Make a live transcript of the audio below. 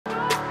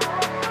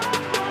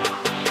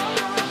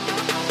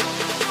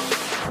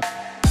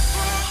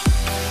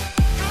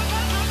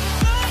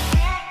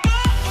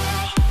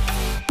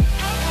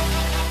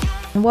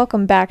and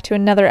welcome back to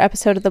another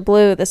episode of The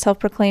Blue, the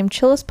self-proclaimed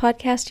chillest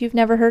podcast you've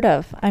never heard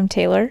of. I'm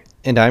Taylor.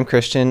 And I'm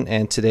Christian,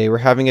 and today we're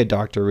having a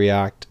doctor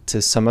react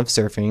to some of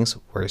surfing's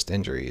worst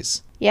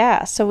injuries.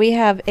 Yeah, so we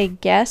have a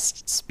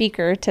guest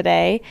speaker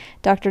today,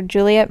 Dr.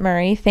 Juliet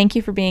Murray. Thank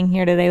you for being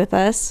here today with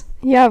us.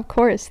 Yeah, of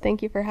course.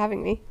 Thank you for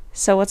having me.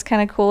 So what's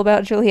kind of cool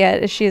about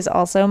Juliet is she is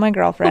also my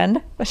girlfriend,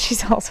 but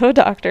she's also a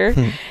doctor.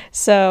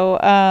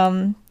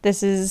 So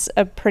this is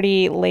a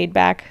pretty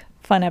laid-back,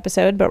 fun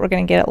episode, but we're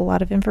going to get a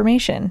lot of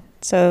information.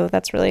 So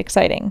that's really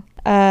exciting.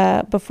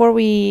 Before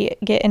we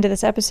get into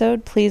this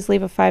episode, please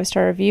leave a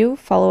 5-star review.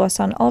 Follow us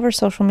on all of our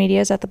social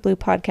medias at The Blue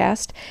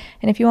Podcast.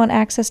 And if you want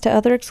access to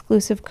other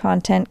exclusive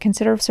content,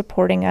 consider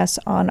supporting us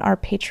on our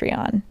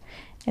Patreon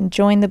and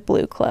join the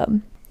Blue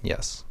Club.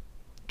 Yes,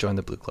 join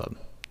the Blue Club.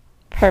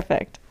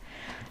 Perfect.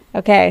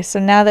 Okay, so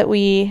now that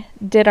we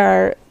did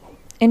our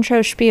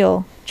intro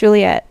spiel,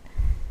 Juliet,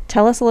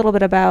 tell us a little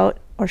bit about,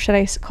 or should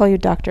I call you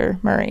Dr.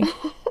 Murray?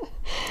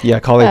 Yeah,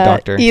 call her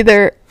doctor.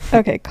 Either.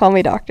 Okay, call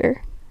me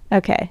doctor.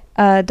 Okay,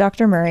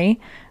 Dr. Murray,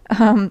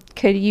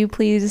 could you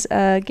please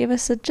give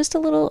us just a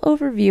little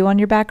overview on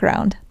your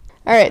background?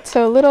 All right,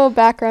 so a little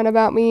background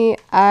about me.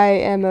 I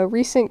am a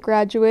recent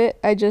graduate.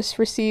 I just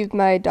received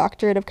my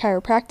doctorate of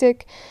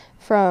chiropractic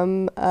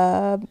from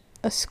a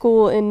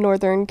school in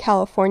Northern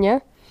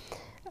California.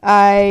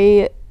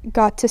 I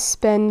got to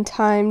spend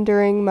time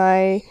during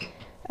my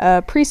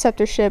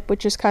preceptorship,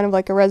 which is kind of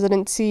like a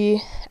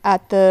residency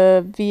at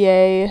the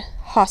VA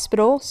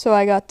hospital. So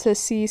I got to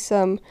see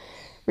some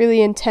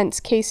really intense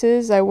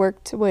cases. I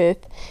worked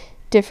with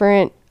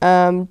different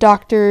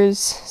doctors,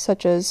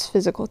 such as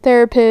physical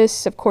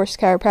therapists, of course,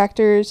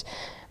 chiropractors,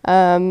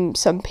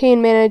 some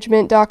pain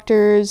management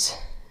doctors,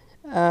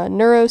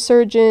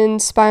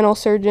 neurosurgeons, spinal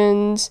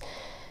surgeons,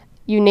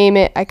 you name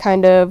it. I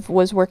kind of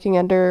was working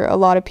under a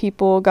lot of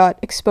people, got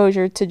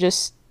exposure to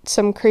just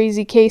some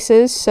crazy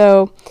cases.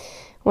 So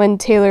when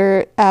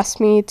Taylor asked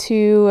me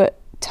to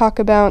talk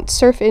about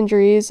surf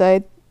injuries,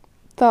 I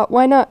thought,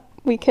 why not?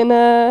 We can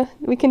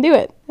do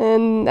it,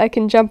 and I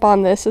can jump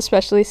on this,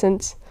 especially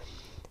since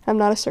I'm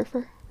not a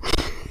surfer.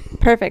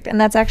 Perfect.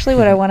 And that's actually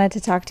what I wanted to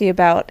talk to you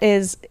about,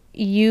 is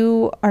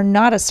you are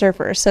not a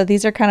surfer. So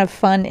these are kind of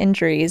fun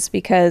injuries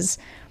because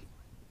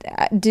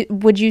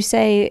would you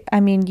say, I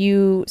mean,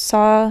 you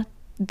saw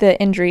the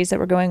injuries that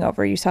we're going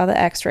over, you saw the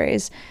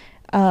x-rays.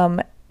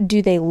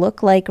 Do they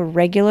look like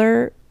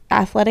regular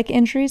athletic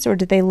injuries, or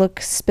do they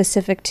look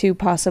specific to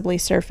possibly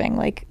surfing?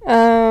 Like,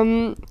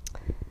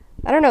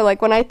 I don't know,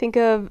 like when I think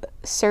of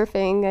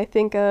surfing, I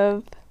think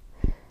of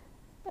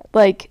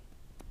like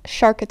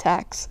shark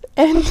attacks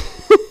and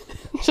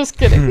just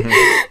kidding.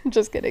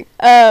 Just kidding.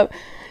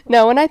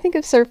 No, when I think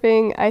of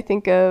surfing, I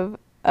think of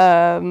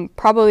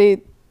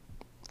probably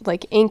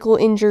like ankle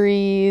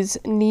injuries,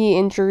 knee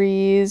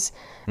injuries.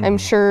 I'm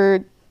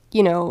sure,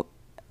 you know,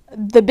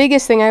 the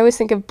biggest thing I always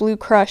think of Blue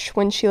Crush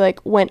when she like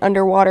went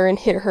underwater and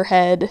hit her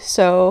head.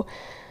 So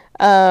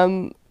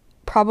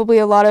probably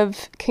a lot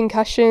of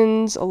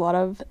concussions, a lot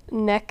of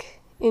neck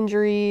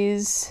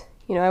injuries.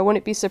 You know, I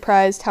wouldn't be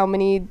surprised how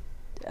many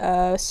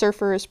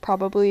surfers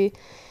probably,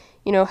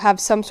 you know, have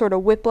some sort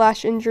of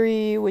whiplash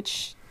injury,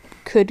 which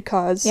could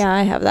cause. Yeah,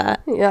 I have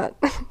that. Yeah,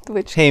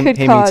 which Hey, could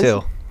me cause.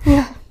 too.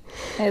 Yeah.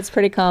 It's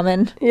pretty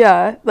common.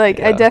 Yeah, like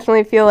Yeah. I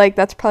definitely feel like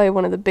that's probably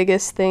one of the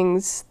biggest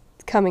things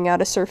coming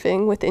out of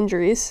surfing with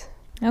injuries.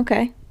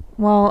 Okay.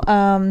 Well,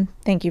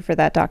 thank you for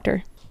that,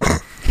 doctor.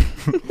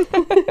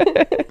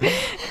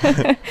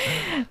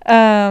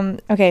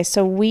 Okay,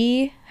 so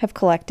we have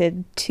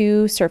collected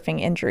 2 surfing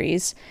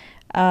injuries.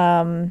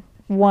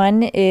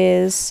 One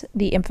is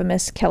the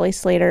infamous Kelly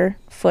Slater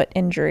foot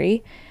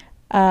injury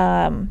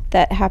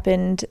that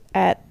happened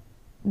at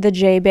the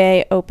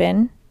J-Bay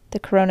Open, the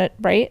Corona,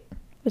 right?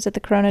 Was it the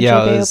Corona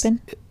J-Bay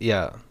Open?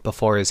 Yeah,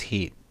 before his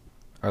heat,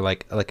 or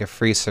like a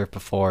free surf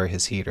before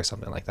his heat or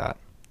something like that.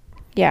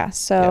 Yeah,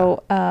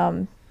 so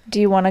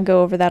do you want to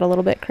go over that a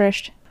little bit,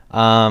 Krish?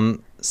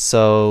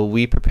 So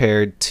we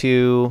prepared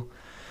 2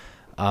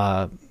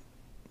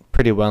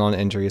 pretty well-known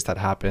injuries that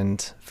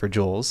happened for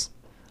Jules.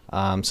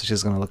 So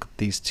she's going to look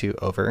these 2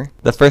 over.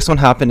 The first one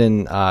happened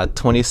in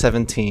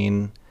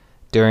 2017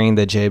 during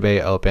the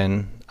J-Bay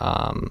Open.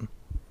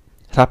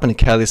 It happened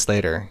to Kelly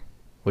Slater,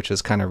 which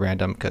is kind of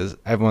random because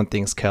everyone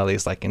thinks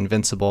Kelly's like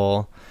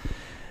invincible.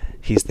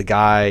 He's the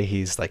guy.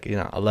 He's like, you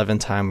know,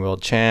 11-time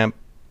world champ.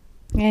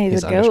 Yeah,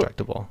 he's a goat.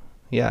 Indestructible.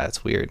 Yeah,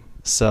 it's weird.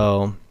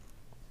 So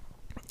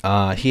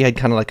he had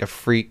kind of like a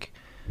freak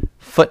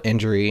foot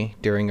injury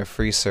during a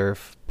free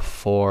surf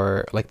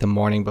before, like the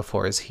morning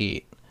before his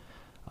heat.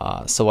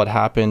 So what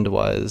happened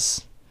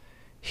was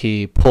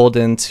he pulled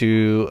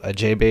into a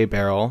J-Bay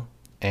barrel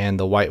and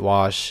the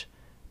whitewash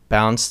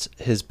bounced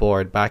his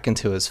board back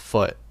into his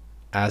foot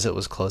as it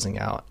was closing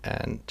out,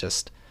 and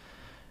just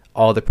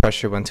all the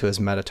pressure went to his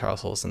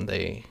metatarsals, and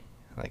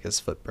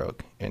his foot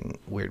broke in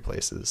weird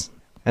places.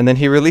 And then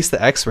he released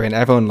the x-ray and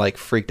everyone like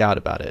freaked out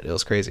about it. It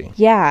was crazy.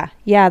 Yeah,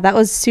 that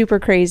was super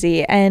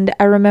crazy. And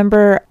I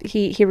remember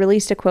he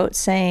released a quote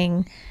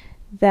saying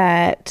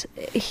that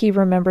he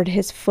remembered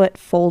his foot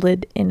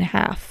folded in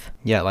half.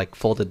 Yeah, like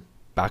folded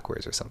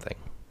backwards or something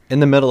in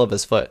the middle of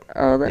his foot.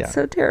 Oh, that's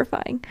so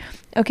terrifying.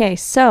 Okay,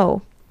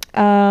 so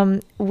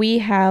we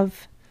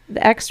have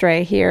the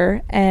x-ray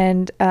here,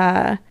 and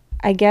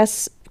I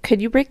guess,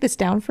 could you break this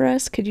down for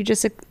us? Could you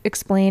just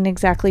explain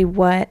exactly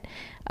what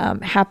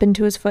happened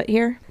to his foot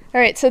here? All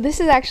right, so this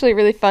is actually a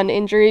really fun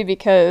injury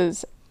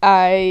because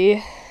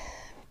I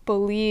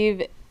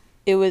believe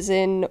it was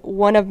in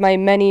one of my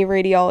many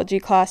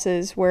radiology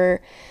classes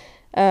where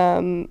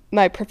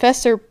my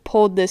professor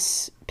pulled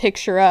this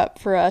picture up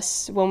for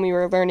us when we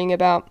were learning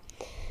about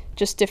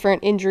just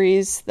different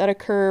injuries that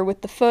occur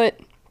with the foot.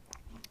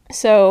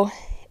 So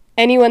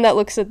anyone that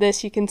looks at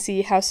this, you can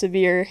see how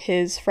severe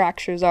his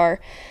fractures are.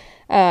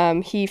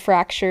 He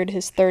fractured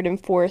his third and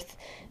fourth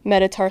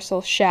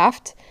metatarsal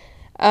shaft.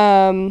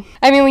 I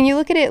mean, when you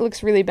look at it, it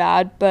looks really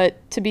bad,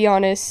 but to be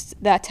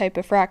honest, that type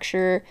of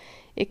fracture,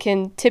 it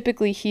can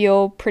typically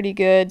heal pretty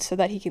good so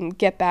that he can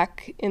get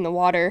back in the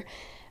water.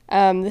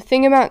 The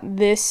thing about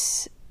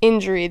this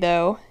injury,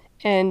 though,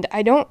 and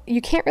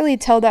you can't really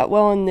tell that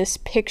well in this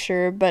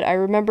picture, but I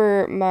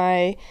remember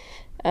my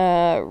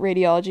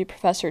radiology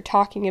professor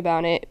talking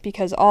about it,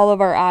 because all of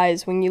our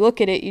eyes, when you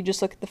look at it, you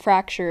just look at the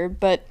fracture,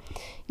 but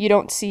you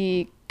don't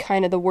see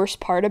kind of the worst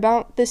part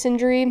about this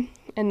injury,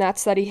 and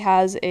that's that he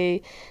has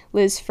a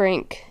Liz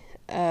Frank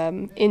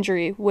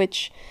injury,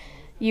 which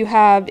you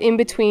have in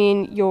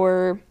between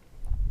your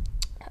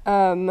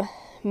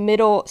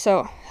middle.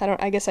 So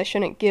I guess I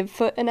shouldn't give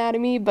foot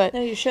anatomy, but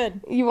No, you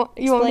should. You want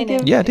me to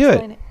give? Yeah, do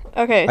it.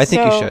 Okay, I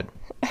think you should.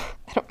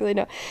 I don't really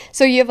know.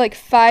 So you have like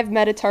 5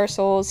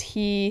 metatarsals.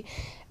 He,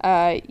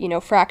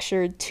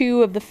 fractured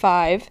 2 of the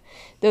 5.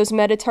 Those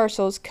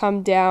metatarsals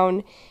come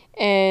down,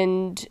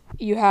 and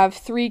you have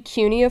 3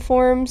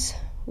 cuneiforms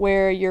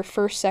where your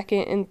first,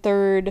 second, and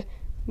third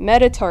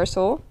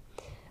metatarsal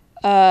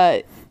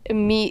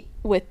meet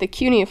with the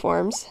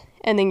cuneiforms,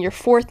 and then your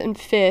 4th and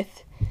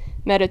 5th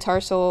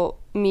metatarsal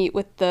meet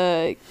with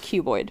the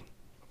cuboid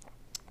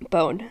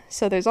bone.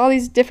 So there's all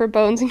these different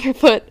bones in your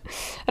foot.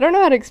 I don't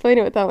know how to explain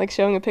it without like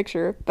showing a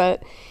picture,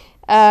 but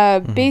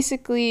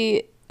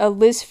basically a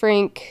Liz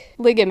Frank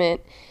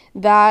ligament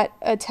that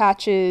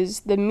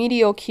attaches the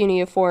medial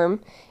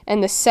cuneiform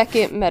and the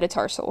second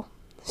metatarsal.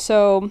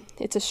 So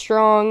it's a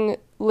strong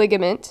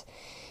ligament,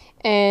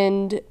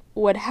 and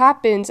what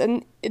happens,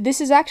 and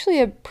this is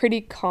actually a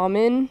pretty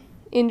common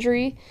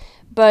injury,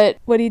 but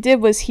what he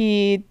did was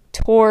he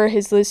tore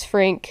his Liz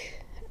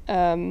Frank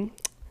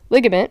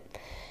ligament,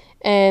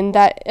 and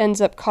that ends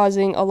up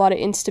causing a lot of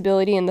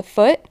instability in the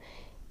foot,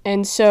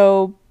 and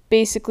so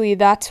basically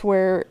that's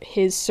where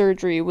his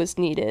surgery was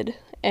needed.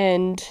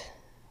 And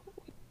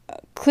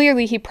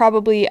clearly he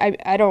probably,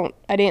 I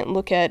didn't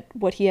look at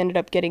what he ended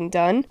up getting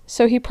done,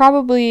 so he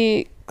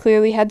probably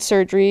clearly had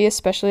surgery,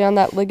 especially on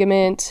that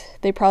ligament.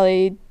 They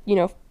probably,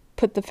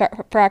 put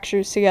the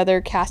fractures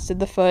together, casted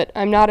the foot.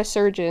 I'm not a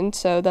surgeon,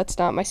 so that's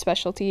not my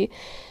specialty.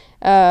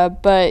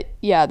 But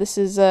yeah, this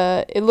is,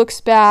 it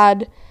looks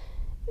bad.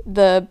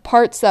 The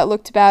parts that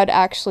looked bad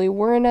actually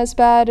weren't as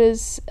bad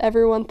as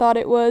everyone thought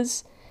it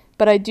was.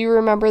 But I do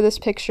remember this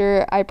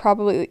picture.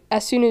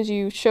 As soon as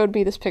you showed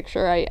me this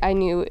picture, I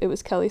knew it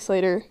was Kelly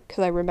Slater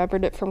because I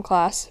remembered it from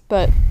class.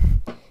 But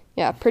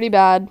yeah, pretty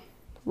bad.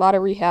 A lot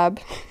of rehab.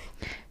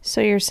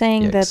 So you're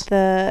saying Yikes.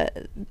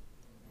 that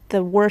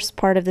the worst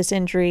part of this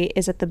injury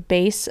is at the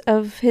base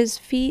of his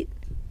feet?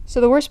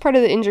 So the worst part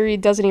of the injury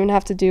doesn't even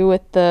have to do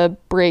with the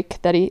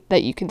break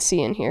that you can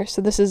see in here.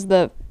 So this is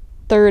the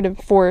 3rd and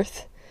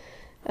 4th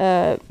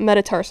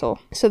metatarsal.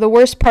 So the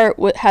worst part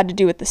had to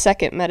do with the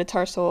 2nd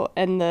metatarsal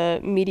and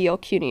the medial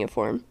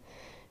cuneiform,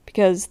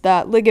 because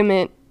that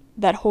ligament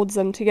that holds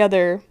them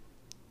together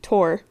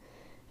tore,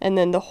 and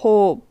then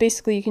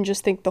basically you can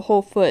just think the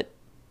whole foot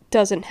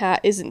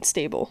isn't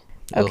stable.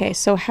 Okay,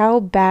 so how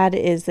bad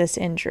is this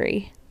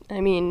injury? I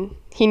mean,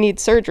 he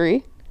needs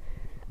surgery.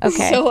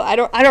 Okay. So I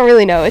don't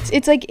really know.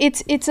 It's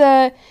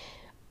a,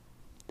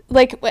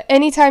 like,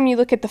 anytime you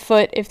look at the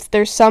foot, if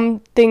there's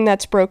something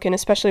that's broken,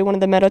 especially one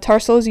of the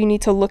metatarsals, you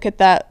need to look at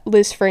that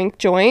Liz Frank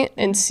joint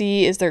and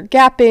see, is there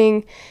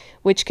gapping,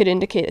 which could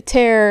indicate a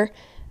tear,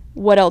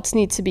 what else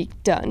needs to be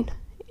done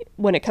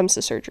when it comes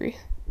to surgery.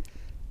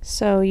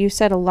 So you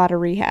said a lot of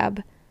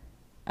rehab.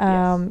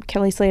 Yes.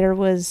 Kelly Slater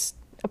was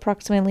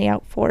approximately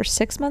out for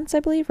 6 months, I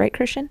believe, right,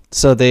 Christian?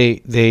 So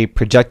they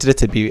projected it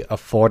to be a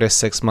 4 to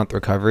 6 month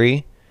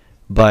recovery,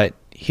 but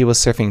he was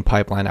surfing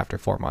pipeline after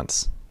 4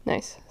 months.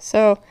 Nice.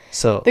 So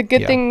the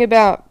good yeah. thing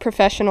about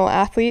professional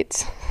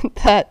athletes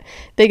that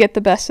they get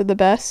the best of the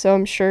best. So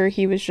I'm sure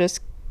he was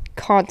just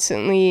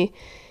constantly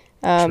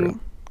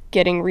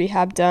getting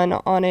rehab done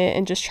on it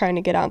and just trying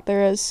to get out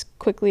there as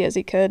quickly as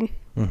he could.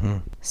 Mm-hmm.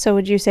 So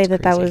would you say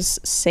that crazy. was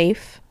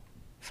safe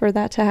for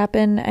that to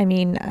happen? I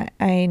mean,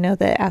 I know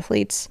that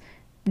athletes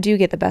do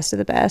get the best of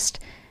the best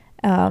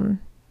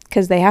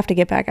because they have to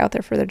get back out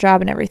there for their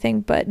job and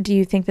everything. But do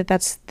you think that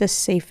that's the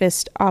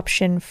safest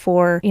option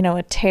for,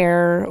 a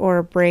tear or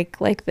a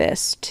break like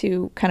this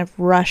to kind of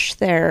rush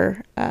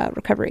their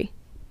recovery?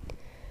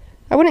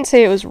 I wouldn't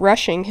say it was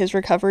rushing his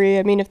recovery.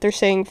 I mean, if they're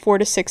saying 4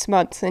 to 6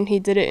 months and he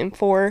did it in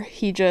 4,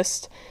 he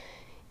just,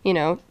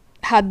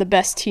 had the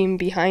best team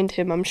behind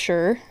him, I'm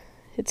sure.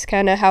 It's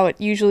kind of how it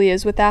usually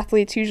is with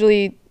athletes.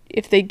 Usually,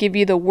 if they give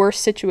you the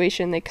worst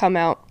situation, they come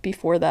out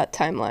before that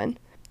timeline.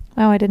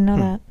 Oh, I didn't know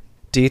that.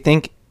 Do you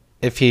think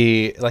if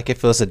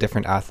it was a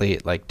different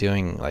athlete, like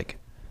doing like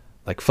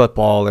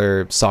football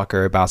or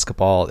soccer or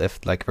basketball, if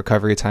like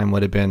recovery time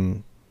would have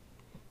been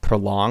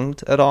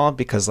prolonged at all?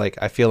 Because like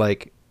I feel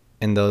like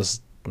in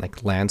those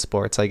like land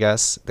sports, I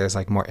guess there's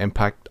like more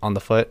impact on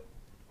the foot.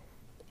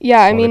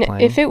 Yeah, I mean,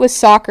 if it was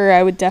soccer,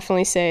 I would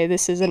definitely say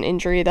this is an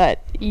injury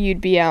that you'd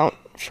be out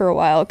for a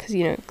while because,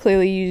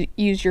 clearly you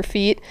use your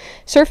feet.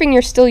 Surfing,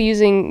 you're still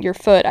using your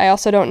foot. I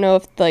also don't know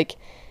if like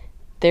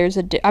there's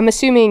I'm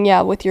assuming,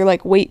 with your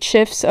like weight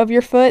shifts of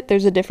your foot,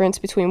 there's a difference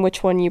between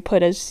which one you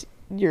put as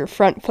your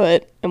front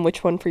foot and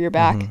which one for your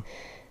back. Mm-hmm.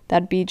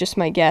 That'd be just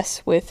my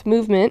guess with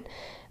movement.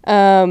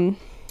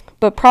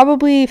 But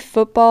probably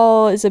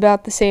football is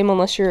about the same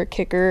unless you're a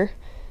kicker.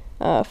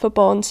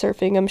 Football and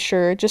surfing, I'm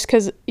sure, just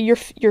because your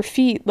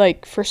feet,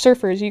 like for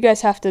surfers, you guys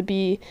have to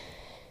be,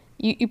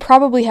 you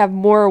probably have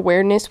more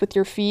awareness with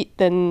your feet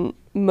than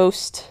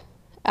most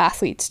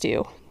athletes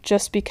do,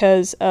 just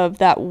because of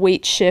that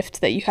weight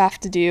shift that you have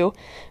to do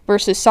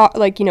versus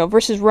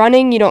versus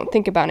running. You don't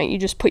think about it, you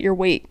just put your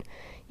weight.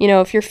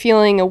 If you're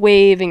feeling a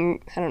wave, and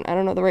I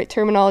don't know the right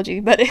terminology,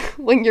 but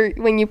when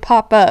you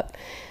pop up,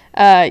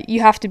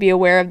 you have to be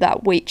aware of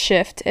that weight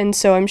shift. And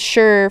so I'm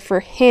sure for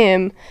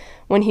him,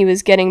 when he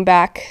was getting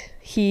back,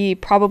 he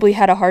probably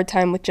had a hard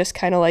time with just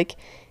kind of like,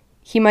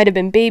 he might have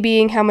been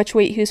babying how much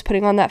weight he was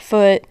putting on that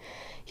foot.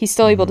 He's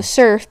still able to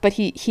surf, but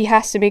he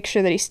has to make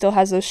sure that he still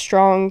has those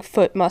strong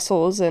foot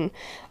muscles and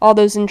all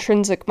those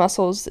intrinsic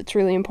muscles. It's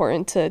really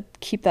important to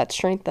keep that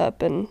strength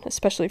up, and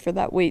especially for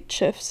those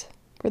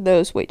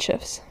weight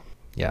shifts.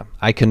 Yeah,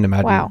 I couldn't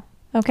imagine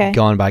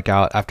going back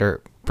out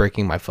after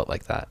breaking my foot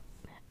like that.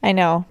 I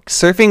know.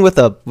 Surfing with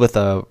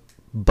a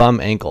bum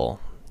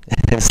ankle,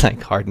 it's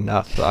like hard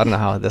enough. So I don't know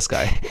how this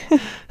guy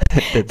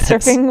did this.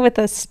 Surfing with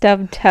a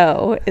stubbed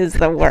toe is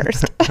the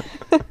worst.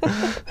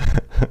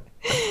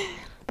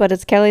 But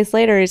it's Kelly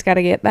Slater. He's got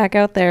to get back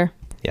out there.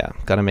 Yeah,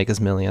 got to make his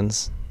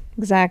millions.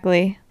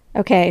 Exactly.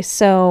 Okay,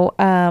 so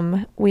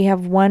we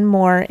have one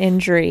more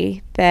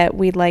injury that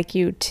we'd like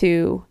you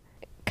to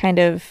kind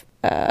of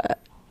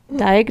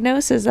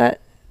diagnose. Is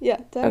that?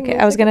 Yeah. Okay,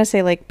 I was going to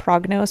say like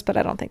prognose, but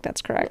I don't think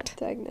that's correct.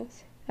 Yeah,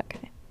 diagnose.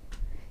 Okay.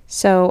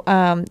 So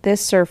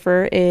this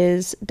surfer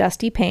is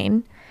Dusty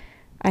Payne.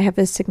 I have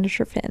his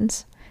signature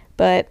fins.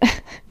 But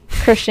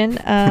Christian,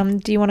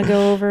 do you want to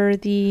go over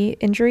the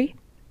injury?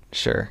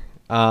 Sure.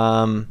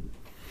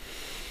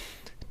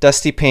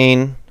 Dusty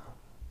Payne,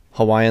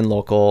 Hawaiian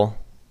local,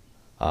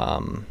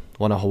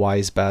 one of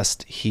Hawaii's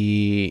best.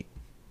 He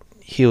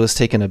was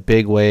taking a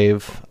big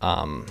wave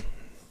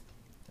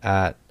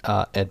at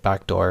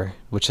backdoor,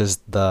 which is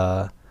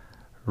the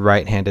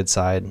right-handed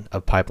side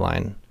of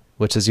Pipeline,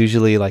 which is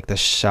usually like the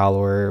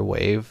shallower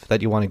wave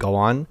that you want to go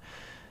on,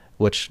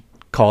 which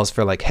calls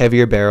for like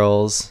heavier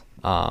barrels,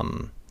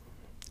 and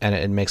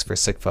it makes for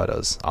sick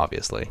photos,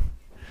 obviously.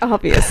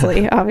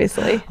 Obviously.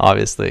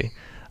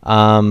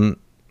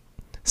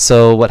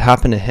 So what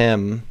happened to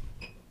him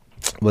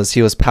was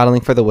he was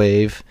paddling for the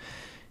wave.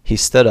 He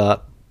stood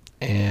up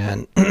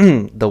and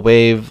the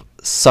wave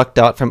sucked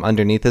out from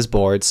underneath his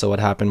board. So what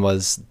happened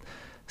was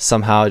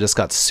somehow it just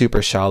got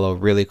super shallow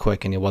really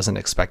quick and he wasn't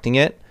expecting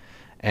it.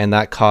 And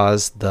that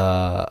caused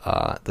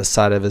the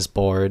side of his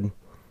board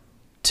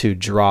to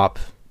drop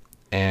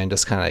and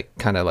just kind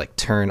of like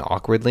turn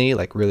awkwardly,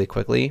 like really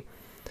quickly.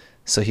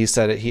 So he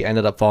said he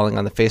ended up falling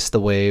on the face of the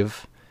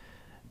wave.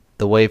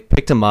 The wave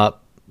picked him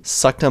up,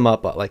 sucked him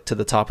up like to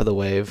the top of the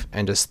wave,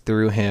 and just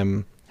threw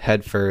him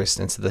head first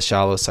into the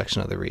shallow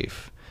section of the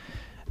reef.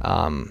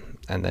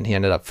 And then he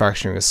ended up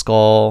fracturing his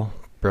skull,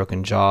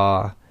 broken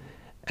jaw,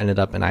 ended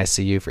up in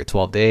ICU for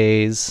 12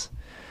 days,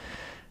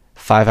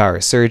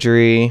 5-hour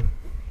surgery,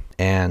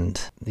 and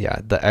yeah,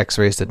 the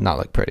x-rays did not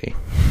look pretty.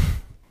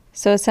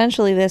 So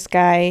essentially this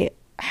guy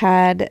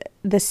had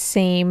the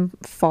same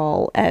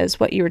fall as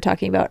what you were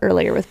talking about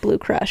earlier with Blue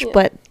Crush,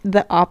 but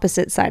the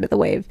opposite side of the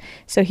wave.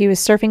 So he was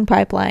surfing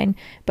Pipeline,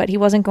 but he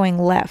wasn't going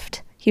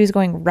left. He was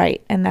going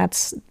right, and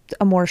that's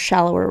a more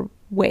shallower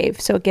wave.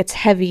 So it gets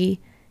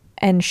heavy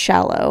and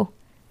shallow,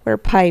 where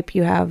Pipe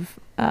you have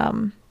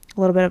a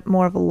little bit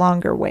more of a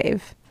longer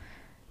wave.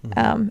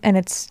 And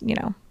it's,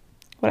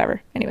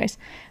 whatever. Anyways.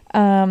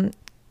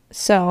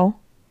 So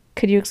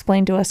could you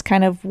explain to us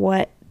kind of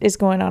what is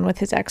going on with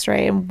his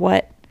x-ray and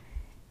what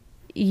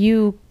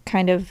you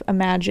kind of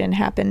imagine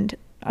happened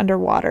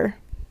underwater?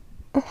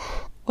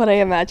 What I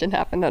imagine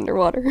happened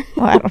underwater.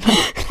 Well, I don't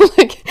know.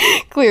 Like,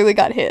 clearly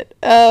got hit.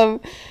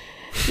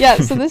 Yeah,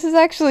 so this is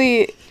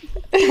actually...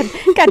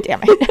 God damn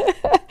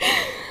it.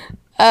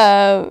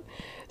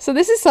 So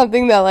this is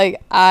something that,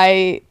 like,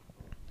 I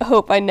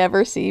hope I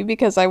never see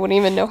because I wouldn't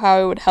even know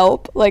how it would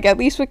help. Like, at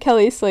least with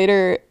Kelly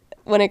Slater,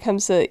 when it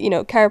comes to,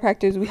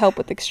 chiropractors, we help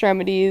with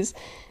extremities.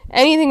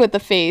 Anything with the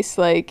face,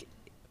 like,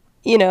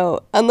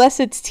 unless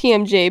it's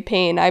TMJ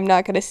Payne, I'm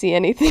not going to see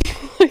anything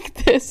like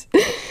this.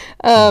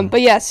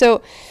 But yeah,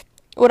 so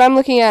what I'm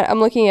looking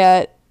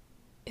at,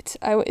 it's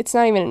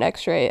not even an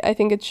X-ray. I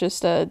think it's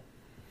just a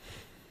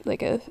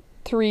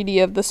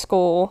 3D of the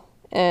skull,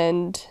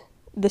 and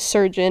the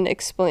surgeon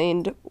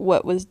explained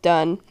what was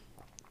done.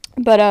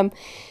 But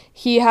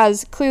he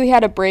has clearly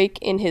had a break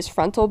in his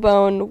frontal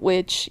bone,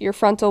 which your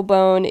frontal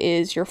bone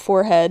is your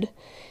forehead.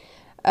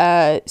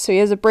 So he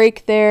has a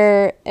break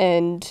there,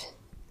 and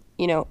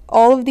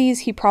all of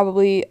these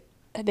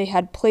they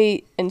had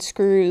plate and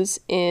screws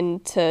in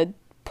to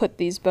put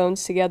these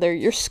bones together.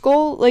 Your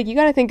skull, you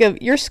got to think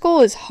of, your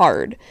skull is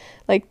hard.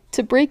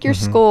 To break your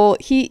skull,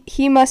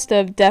 he must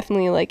have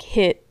definitely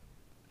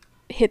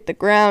hit the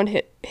ground,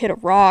 hit a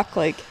rock.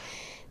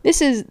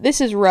 This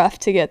is rough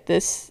to get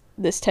this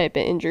type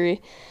of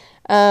injury.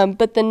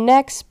 But the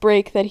next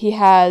break that he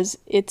has,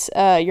 it's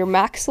your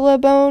maxilla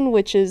bone,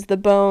 which is the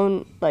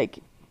bone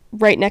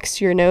right next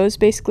to your nose,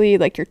 basically,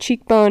 your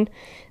cheekbone.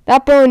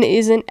 That bone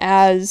isn't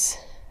as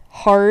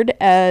hard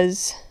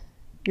as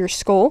your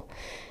skull,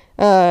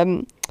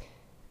 your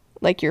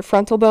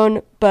frontal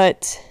bone,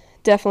 but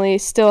definitely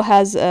still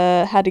has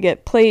had to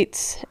get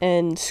plates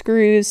and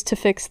screws to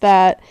fix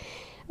that.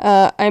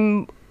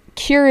 I'm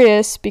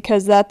curious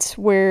because that's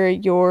where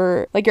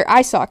your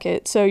eye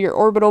socket, so your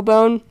orbital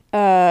bone,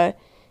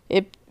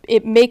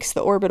 it makes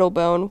the orbital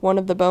bone one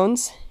of the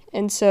bones.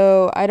 And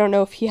so I don't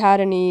know if he had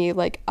any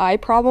eye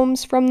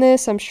problems from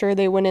this. I'm sure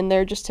they went in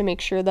there just to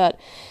make sure that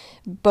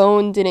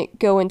bone didn't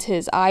go into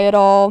his eye at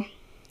all.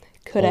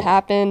 Could have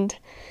happened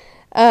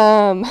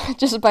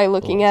just by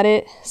looking at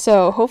it.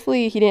 So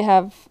hopefully he didn't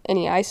have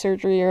any eye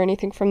surgery or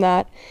anything from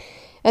that.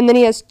 And then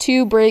he has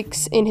 2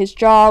 breaks in his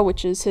jaw,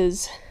 which is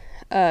his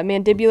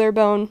mandibular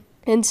bone.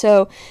 And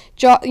so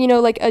jaw,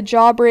 a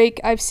jaw break,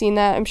 I've seen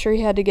that. I'm sure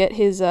he had to get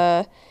his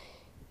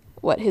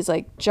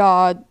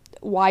jaw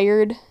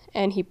wired,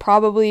 and he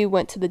probably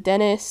went to the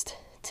dentist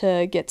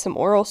to get some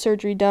oral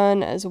surgery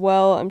done as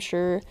well. I'm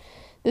sure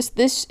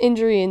this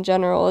injury in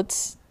general,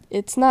 it's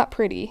not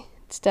pretty.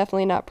 It's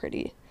definitely not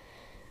pretty.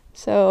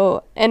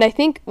 So, and I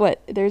think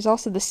there's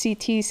also the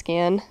CT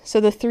scan. So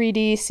the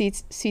 3D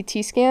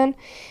CT scan,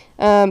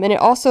 and it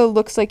also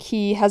looks like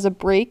he has a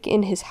break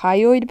in his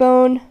hyoid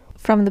bone.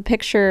 From the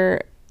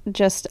picture,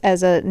 just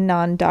as a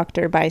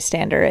non-doctor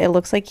bystander, it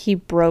looks like he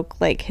broke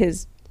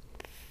his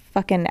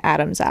fucking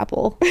Adam's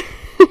apple.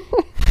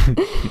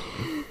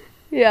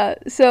 Yeah,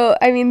 so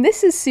I mean,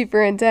 this is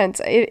super intense.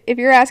 If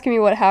you're asking me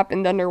what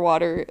happened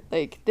underwater,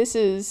 this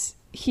is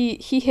he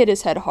hit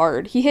his head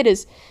hard. He hit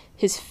his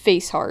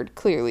face hard,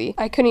 clearly.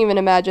 I couldn't even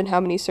imagine how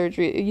many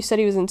surgery. You said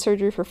he was in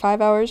surgery for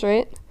 5 hours,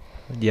 right?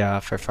 Yeah,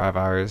 for 5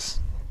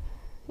 hours.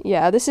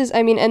 Yeah, this is,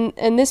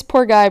 and this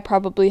poor guy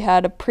probably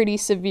had a pretty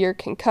severe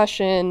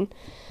concussion.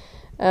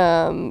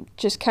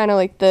 Just kind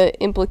of the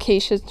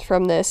implications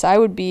from this, how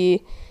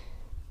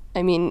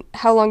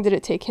long did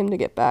it take him to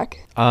get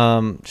back?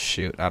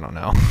 Shoot, I don't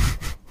know.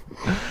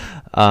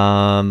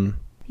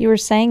 You were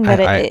saying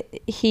that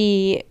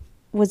he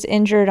was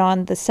injured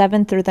on the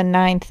 7th or the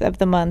 9th of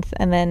the month,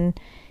 and then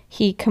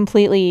he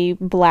completely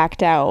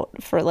blacked out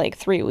for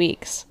 3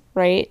 weeks,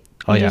 right?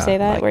 Did you say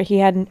that? Where he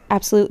had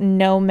absolute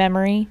no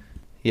memory?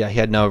 Yeah, he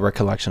had no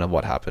recollection of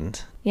what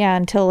happened. Yeah,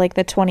 until the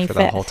 25th. For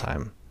the whole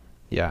time.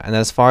 Yeah, and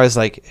as far as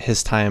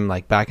his time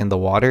back in the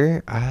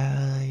water,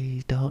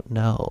 I don't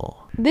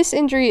know. This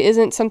injury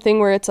isn't something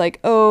where it's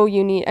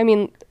you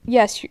need,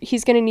 yes,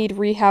 he's going to need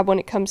rehab when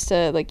it comes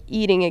to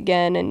eating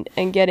again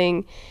and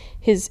getting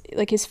his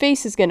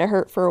face is going to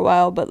hurt for a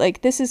while, but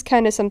this is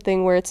kind of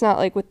something where it's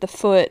not with the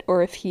foot,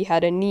 or if he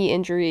had a knee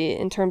injury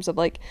in terms of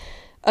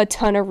a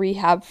ton of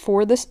rehab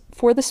for the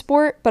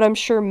sport. But I'm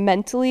sure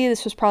mentally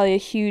this was probably a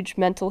huge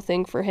mental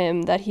thing for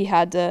him, that he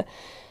had to,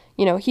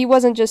 he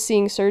wasn't just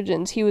seeing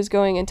surgeons, he was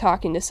going and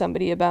talking to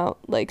somebody about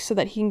so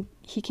that he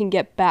can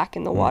get back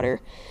in the water.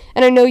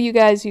 And I know you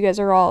guys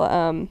are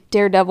all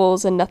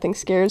daredevils and nothing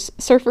scares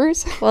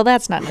surfers. Well,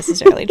 that's not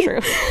necessarily true.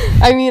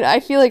 I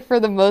feel for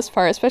the most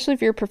part, especially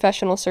if you're a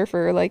professional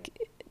surfer,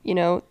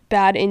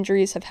 bad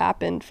injuries have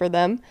happened for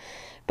them.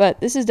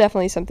 But this is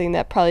definitely something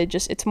that probably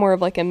it's more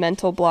of a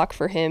mental block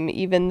for him,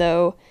 even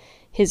though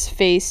his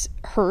face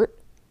hurt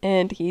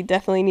and he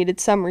definitely needed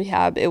some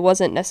rehab. It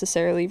wasn't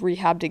necessarily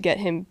rehab to get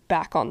him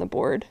back on the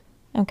board.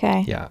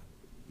 Okay. Yeah.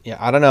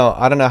 I don't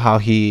know how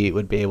he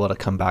would be able to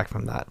come back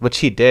from that, which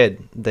he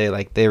did.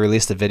 They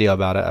released a video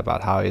about it,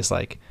 about how he's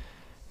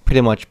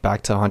pretty much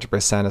back to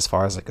 100% as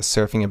far as a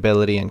surfing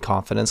ability and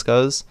confidence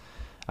goes.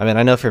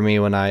 I know for me,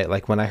 when I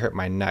hurt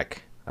my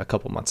neck a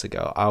couple months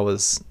ago, I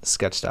was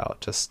sketched out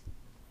just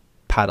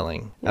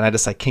paddling, and I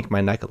just kinked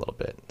my neck a little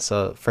bit.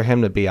 So for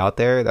him to be out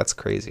there, that's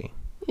crazy.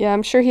 Yeah,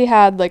 I'm sure he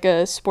had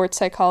a sports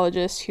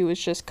psychologist who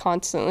was just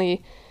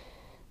constantly,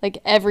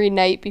 every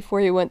night before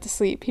he went to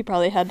sleep, he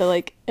probably had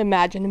to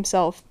imagine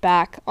himself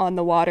back on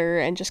the water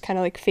and just kind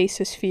of face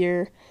his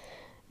fear.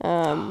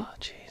 Oh,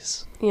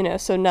 jeez.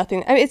 So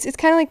nothing. It's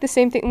kind of the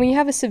same thing when you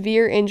have a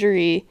severe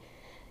injury.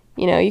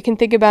 you know, you can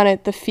think about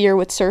it, the fear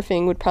with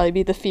surfing would probably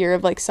be the fear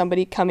of like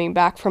somebody coming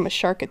back from a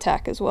shark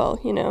attack as well,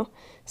 you know.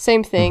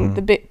 Same thing.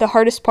 The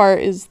hardest part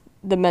is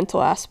the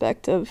mental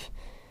aspect of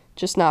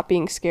just not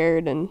being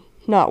scared and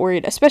not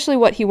worried, especially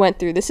what he went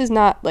through. This is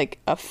not like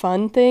a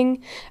fun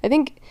thing. I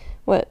think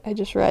what I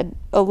just read,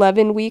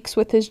 11 weeks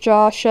with his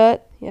jaw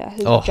shut. Yeah,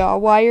 his jaw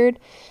wired.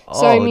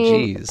 So I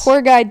mean, geez.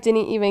 Poor guy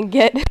didn't even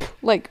get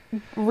like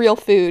real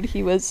food.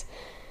 He was,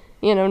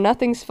 you know,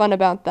 nothing's fun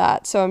about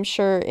that. So I'm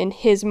sure in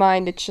his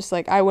mind it's just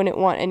like, I wouldn't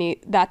want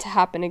that to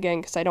happen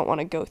again because I don't want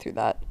to go through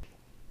that.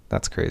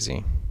 That's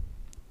crazy.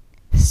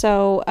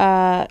 So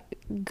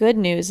good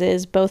news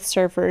is both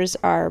surfers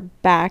are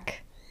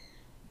back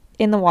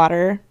in the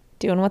water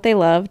doing what they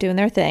love, doing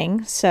their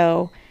thing.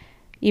 So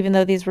even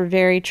though these were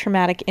very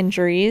traumatic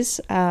injuries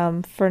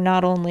for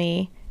not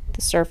only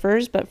the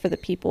surfers, but for the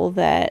people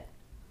that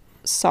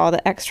saw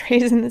the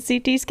x-rays and the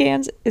CT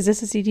scans. Is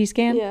this a CT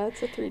scan? Yeah,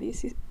 it's a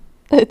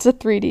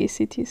 3D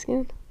CT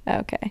scan.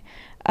 Okay.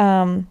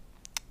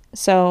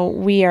 So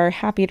we are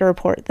happy to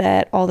report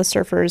that all the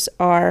surfers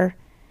are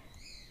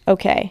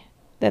okay,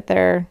 that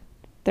they're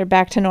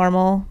back to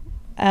normal.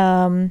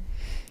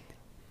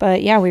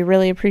 But yeah, we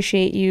really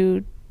appreciate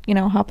you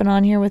hopping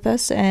on here with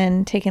us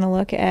and taking a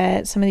look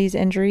at some of these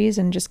injuries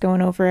and just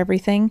going over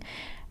everything.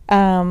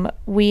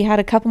 We had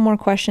a couple more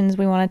questions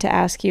we wanted to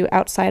ask you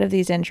outside of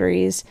these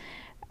injuries.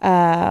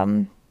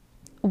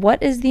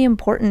 What is the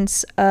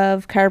importance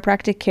of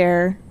chiropractic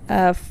care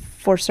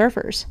for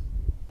surfers?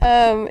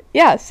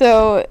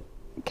 So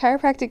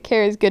chiropractic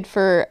care is good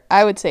for,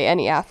 I would say,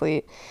 any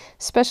athlete,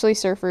 especially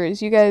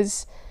surfers. You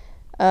guys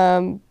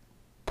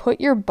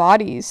put your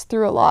bodies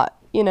through a lot.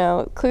 You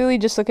know, clearly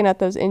just looking at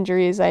those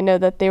injuries, I know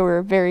that they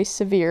were very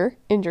severe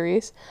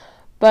injuries.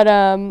 But,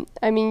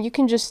 I mean, you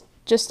can just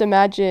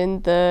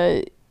imagine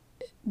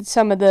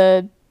some of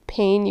the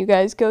pain you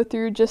guys go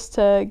through just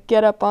to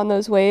get up on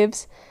those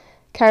waves.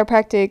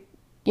 Chiropractic,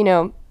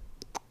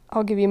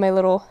 I'll give you my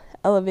little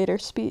elevator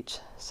speech.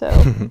 So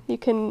you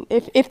can,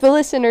 if the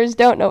listeners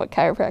don't know what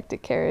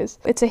chiropractic care is,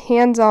 it's a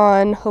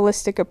hands-on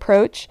holistic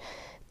approach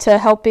to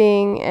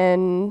helping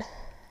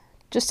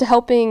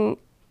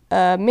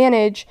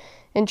manage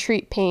and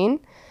treat pain.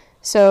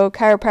 So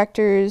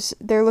chiropractors,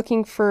 they're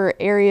looking for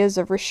areas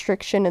of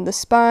restriction in the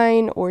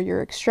spine or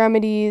your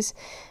extremities.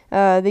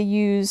 They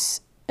use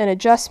an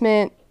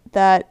adjustment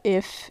that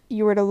if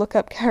you were to look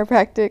up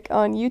chiropractic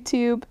on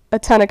YouTube, a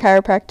ton of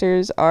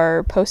chiropractors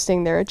are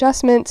posting their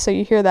adjustments, so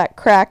you hear that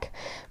crack.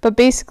 But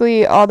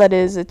basically all that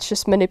is, it's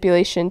just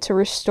manipulation to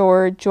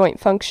restore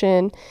joint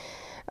function.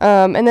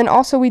 And then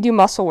also we do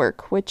muscle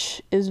work,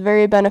 which is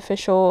very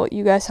beneficial.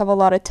 You guys have a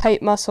lot of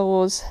tight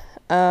muscles.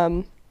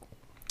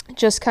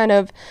 Just kind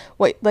of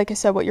what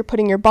you're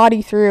putting your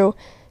body through.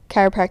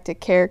 Chiropractic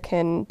care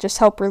can just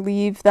help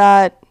relieve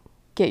that,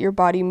 get your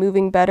body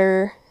moving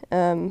better.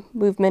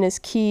 Movement is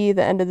key. At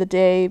the end of the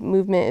day,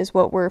 movement is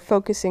what we're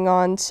focusing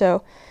on.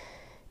 So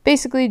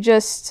basically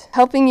just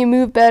helping you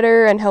move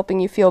better and helping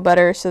you feel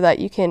better so that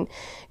you can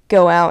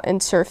go out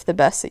and surf the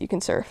best that you can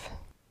surf.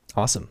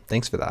 Awesome.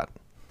 Thanks for that.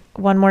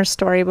 One more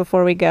story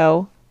before we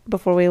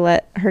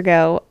let her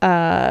go.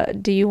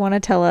 Do you want to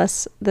tell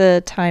us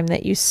the time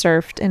that you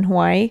surfed in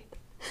Hawaii?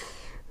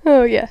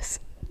 Oh, yes.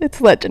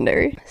 It's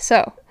legendary.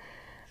 So,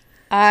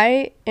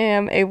 I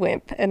am a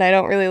wimp, and I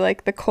don't really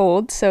like the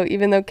cold. So,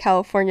 even though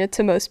California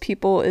to most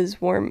people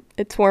is warm,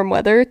 it's warm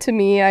weather. To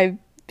me, I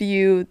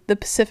view the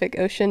Pacific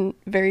Ocean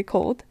very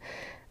cold.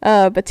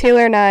 But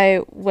Taylor and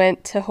I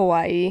went to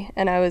Hawaii,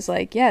 and I was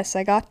like, yes,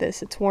 I got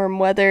this. It's warm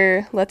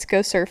weather. Let's go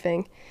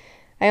surfing.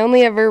 I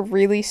only ever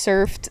really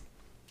surfed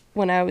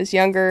when I was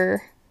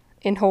younger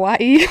in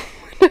Hawaii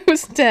when I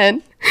was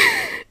 10.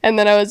 And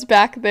then I was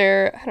back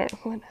there, I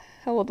don't know,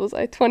 how old was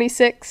I?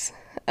 26.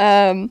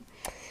 And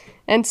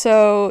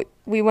so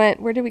we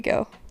went, where did we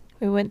go?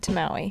 We went to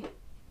Maui,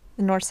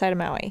 the north side of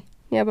Maui.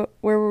 Yeah, but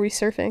where were we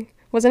surfing?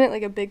 Wasn't it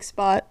like a big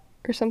spot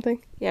or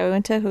something? Yeah, we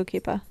went to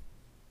Hukipa.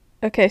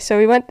 Okay, so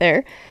we went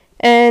there.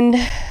 And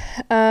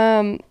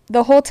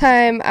the whole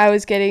time I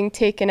was getting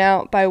taken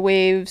out by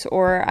waves,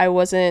 or I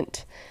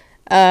wasn't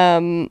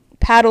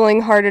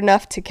paddling hard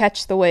enough to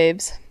catch the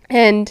waves.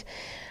 And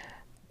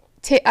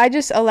I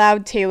just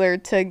allowed Taylor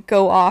to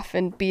go off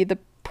and be the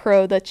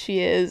pro that she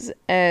is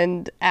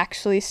and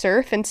actually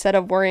surf instead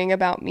of worrying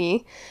about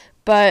me.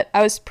 But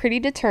I was pretty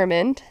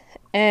determined.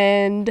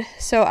 And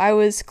so I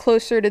was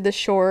closer to the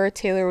shore.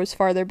 Taylor was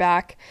farther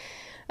back.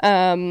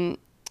 And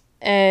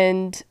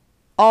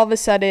all of a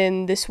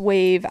sudden, this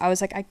wave, I was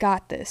like, I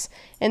got this.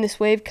 And this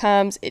wave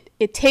comes,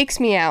 it takes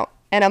me out.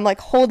 And I'm like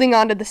holding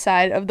onto the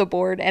side of the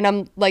board. And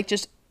I'm like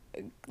just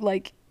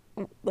like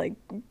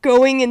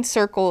going in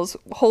circles,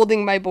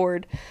 holding my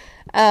board,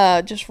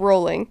 just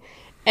rolling.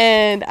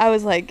 And I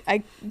was like,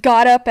 I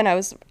got up and I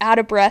was out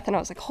of breath. And I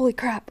was like, holy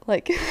crap.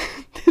 Like,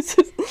 this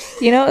is...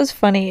 What was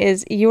funny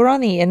is you were on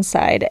the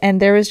inside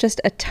and there was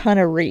just a ton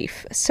of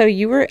reef. So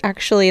you were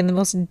actually in the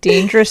most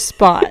dangerous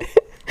spot.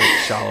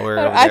 Shallower.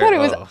 I thought it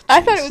was the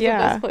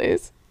best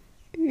place.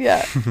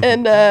 Yeah.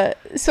 And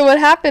so what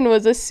happened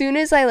was as soon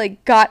as I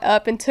like got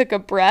up and took a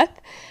breath,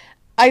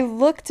 I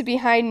looked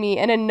behind me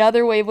and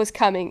another wave was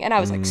coming, and I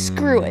was like,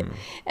 screw it.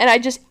 And I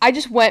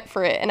just went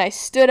for it, and I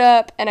stood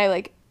up and I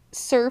like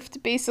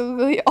surfed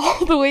basically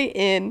all the way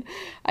in.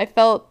 I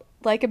felt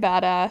like a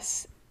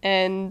badass,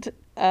 and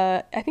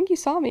I think you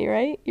saw me,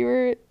 right?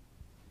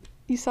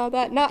 You saw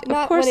that? Not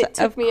when it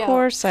took me out. Of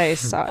course I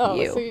saw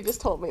you. So you just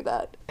told me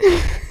that.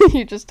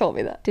 You just told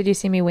me that. Did you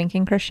see me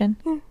winking, Christian?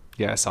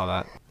 Yeah, I saw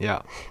that.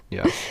 Yeah.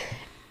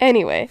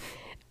 Anyway,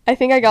 I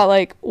think I got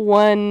like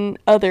one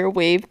other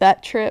wave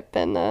that trip,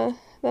 and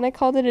then I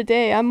called it a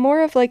day. I'm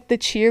more of like the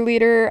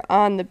cheerleader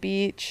on the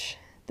beach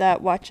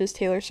that watches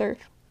Taylor surf.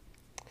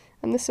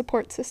 I'm the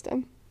support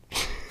system.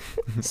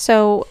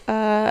 So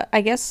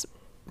I guess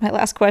my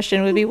last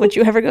question would be, would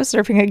you ever go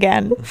surfing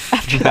again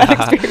after that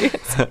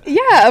experience?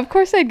 Yeah, of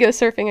course I'd go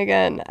surfing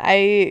again.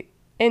 I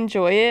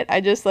enjoy it.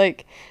 I just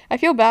like, I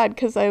feel bad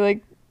because I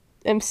like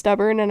am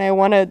stubborn and I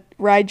want to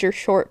ride your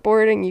short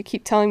board, and you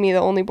keep telling me the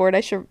only board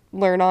I should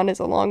learn on is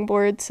a long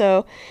board.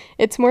 So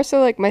it's more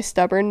so like my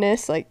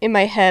stubbornness. Like in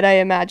my head, I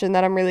imagine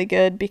that I'm really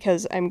good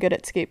because I'm good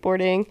at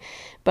skateboarding,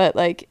 but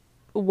like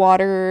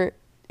water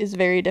is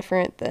very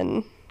different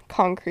than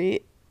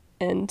concrete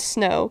and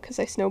snow because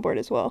I snowboard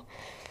as well.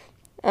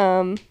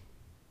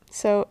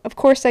 So of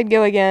course I'd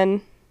go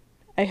again.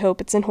 I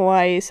hope it's in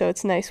Hawaii, so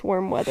it's nice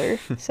warm weather.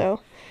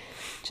 So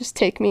just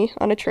take me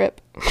on a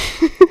trip.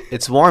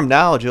 It's warm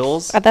now,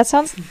 Jules. That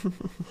sounds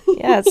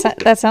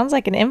that sounds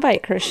like an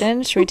invite,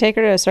 Christian. Should we take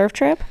her to a surf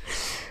trip?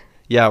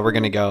 Yeah, we're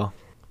gonna go.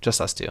 Just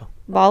us two.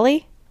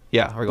 Bali?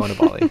 Yeah, we're going to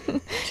Bali.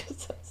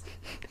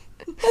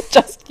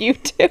 Just you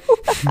two.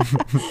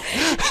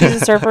 She's a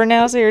surfer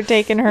now, so you're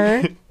taking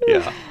her.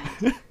 Yeah.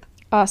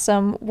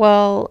 Awesome.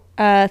 Well,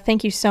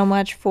 thank you so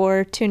much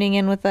for tuning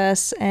in with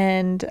us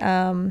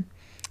and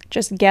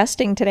just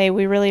guesting today.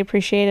 We really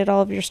appreciated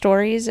all of your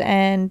stories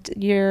and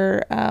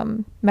your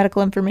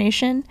medical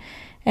information,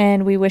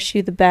 and we wish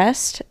you the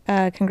best.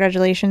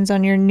 Congratulations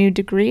on your new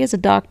degree as a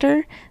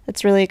doctor.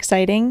 That's really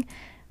exciting.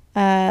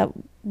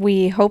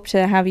 We hope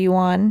to have you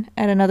on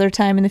at another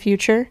time in the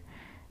future.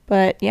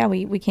 But yeah,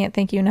 we can't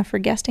thank you enough for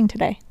guesting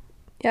today.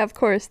 Yeah, of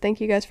course.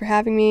 Thank you guys for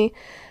having me.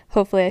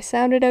 Hopefully I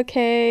sounded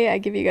okay. I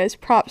give you guys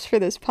props for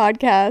this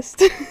podcast.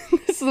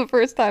 This is the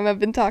first time I've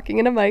been talking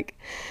in a mic.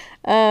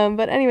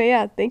 But anyway,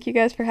 yeah, thank you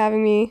guys for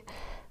having me.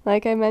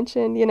 Like I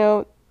mentioned,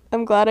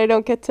 I'm glad I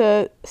don't get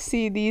to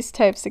see these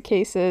types of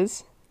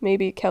cases.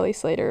 Maybe Kelly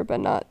Slater, but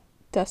not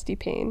Dusty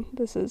Payne.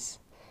 This is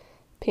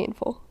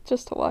painful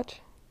just to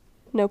watch.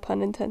 No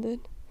pun intended.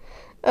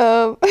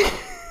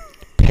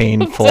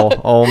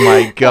 Painful. Oh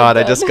my God,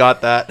 I just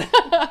got that.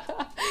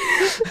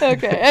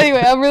 Okay.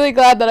 Anyway, I'm really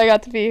glad that I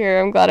got to be here.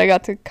 I'm glad I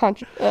got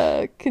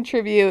to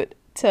contribute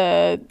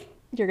to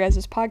your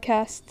guys'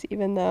 podcast,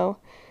 even though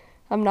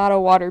I'm not a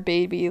water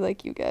baby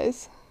like you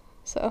guys.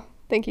 So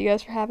thank you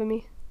guys for having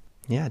me.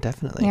 Yeah,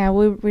 definitely. Yeah,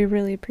 we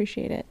really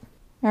appreciate it.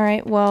 All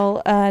right.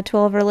 Well, to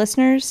all of our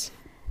listeners,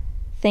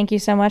 thank you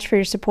so much for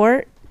your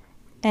support.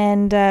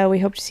 And we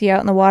hope to see you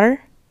out in the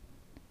water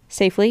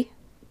safely.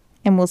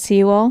 And we'll see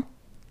you all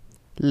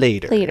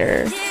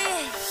later.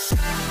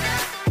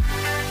 Yeah.